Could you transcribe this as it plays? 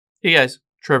Hey guys,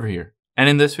 Trevor here. And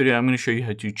in this video, I'm going to show you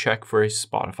how to check for a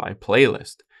Spotify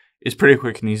playlist. It's pretty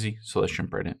quick and easy, so let's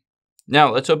jump right in.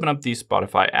 Now, let's open up the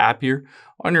Spotify app here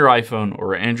on your iPhone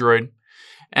or Android.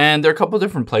 And there are a couple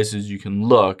different places you can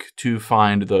look to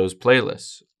find those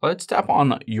playlists. Let's tap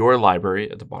on your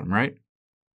library at the bottom right.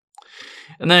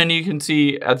 And then you can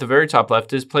see at the very top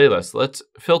left is playlists. Let's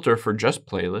filter for just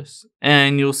playlists.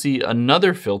 And you'll see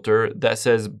another filter that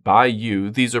says by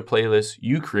you. These are playlists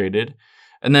you created.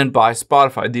 And then by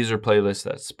Spotify, these are playlists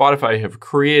that Spotify have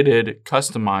created,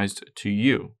 customized to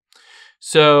you.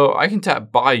 So I can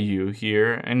tap by you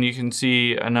here and you can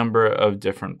see a number of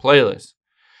different playlists.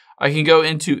 I can go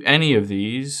into any of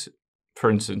these, for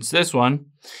instance, this one.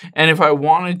 And if I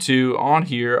wanted to on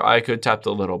here, I could tap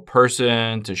the little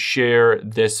person to share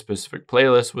this specific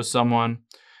playlist with someone.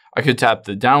 I could tap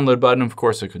the download button. Of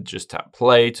course, I could just tap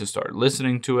play to start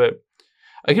listening to it.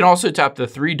 I can also tap the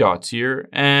three dots here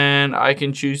and I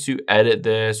can choose to edit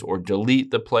this or delete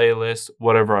the playlist,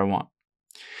 whatever I want.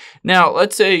 Now,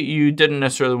 let's say you didn't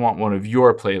necessarily want one of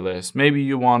your playlists. Maybe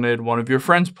you wanted one of your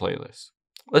friends' playlists.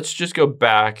 Let's just go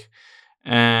back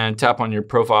and tap on your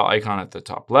profile icon at the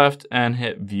top left and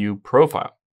hit view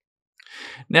profile.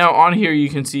 Now on here, you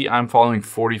can see I'm following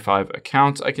 45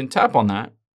 accounts. I can tap on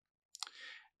that.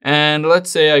 And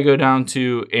let's say I go down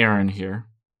to Aaron here.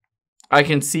 I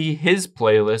can see his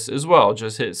playlist as well.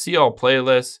 Just hit see all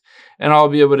playlists and I'll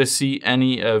be able to see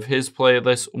any of his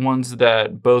playlists, ones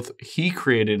that both he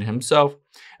created himself,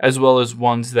 as well as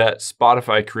ones that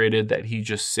Spotify created that he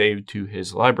just saved to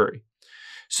his library.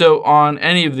 So on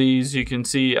any of these, you can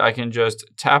see I can just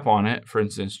tap on it, for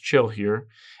instance, chill here,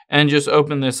 and just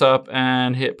open this up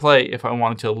and hit play if I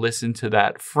wanted to listen to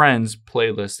that friend's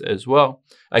playlist as well.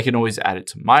 I can always add it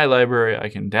to my library. I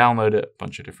can download it, a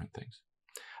bunch of different things.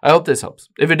 I hope this helps.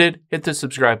 If it did, hit the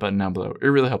subscribe button down below. It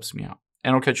really helps me out.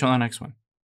 And I'll catch you on the next one.